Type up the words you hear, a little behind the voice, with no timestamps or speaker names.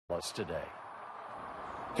us today.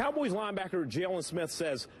 Cowboys linebacker Jalen Smith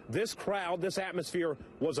says this crowd, this atmosphere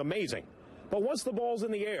was amazing. But once the ball's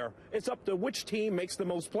in the air, it's up to which team makes the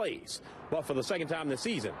most plays. But for the second time this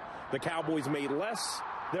season, the Cowboys made less.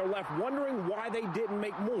 They're left wondering why they didn't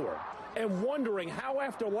make more and wondering how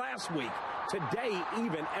after last week, today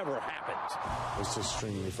even ever happened. It's just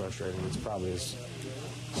extremely frustrating. It's probably as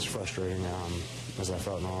frustrating as I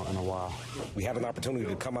felt in a while. We had an opportunity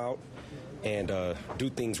to come out and do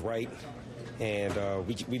things right. And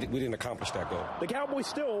we didn't accomplish that goal. The Cowboys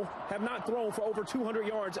still have not thrown for over 200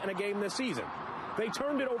 yards in a game this season. They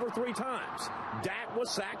turned it over 3 times. Dak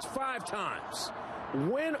was sacked 5 times.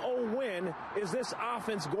 When, oh when, is this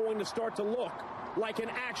offense going to start to look like an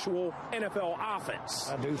actual NFL offense?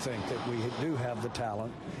 I do think that we do have the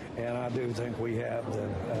talent, and I do think we have the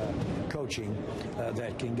coaching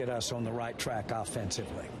that can get us on the right track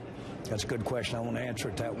offensively. That's a good question. I want to answer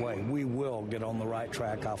it that way. We will get on the right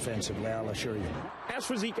track offensively, I'll assure you. As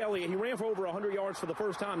for Zeke Elliott, he ran for over 100 yards for the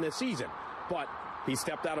first time this season, but he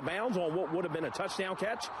stepped out of bounds on what would have been a touchdown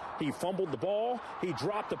catch. He fumbled the ball. He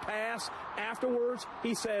dropped a pass. Afterwards,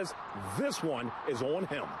 he says this one is on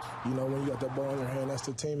him. You know, when you got that ball in your hand, that's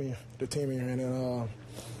the team in your hand. And,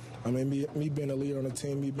 I mean, me being a leader on the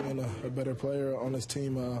team, me being a better player on this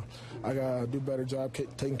team, I got to do a better job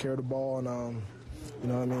taking care of the ball and, you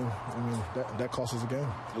know what I mean? That costs us a game.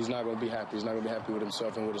 He's not going to be happy. He's not going to be happy with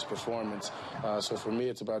himself and with his performance. So for me,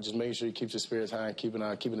 it's about just making sure he keeps his spirits high and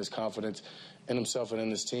keeping his confidence in himself and in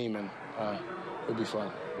his team, and it'll be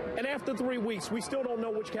fun. And after 3 weeks, we still don't know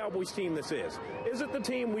which Cowboys team this is. Is it the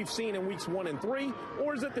team we've seen in weeks 1 and 3,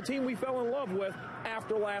 or is it the team we fell in love with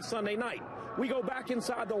after last Sunday night? We go back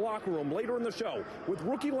inside the locker room later in the show with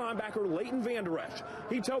rookie linebacker Leighton Vander Esch.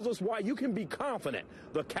 He tells us why you can be confident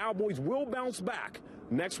the Cowboys will bounce back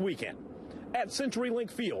next weekend. At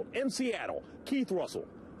CenturyLink Field in Seattle, Keith Russell,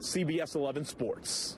 CBS 11 Sports.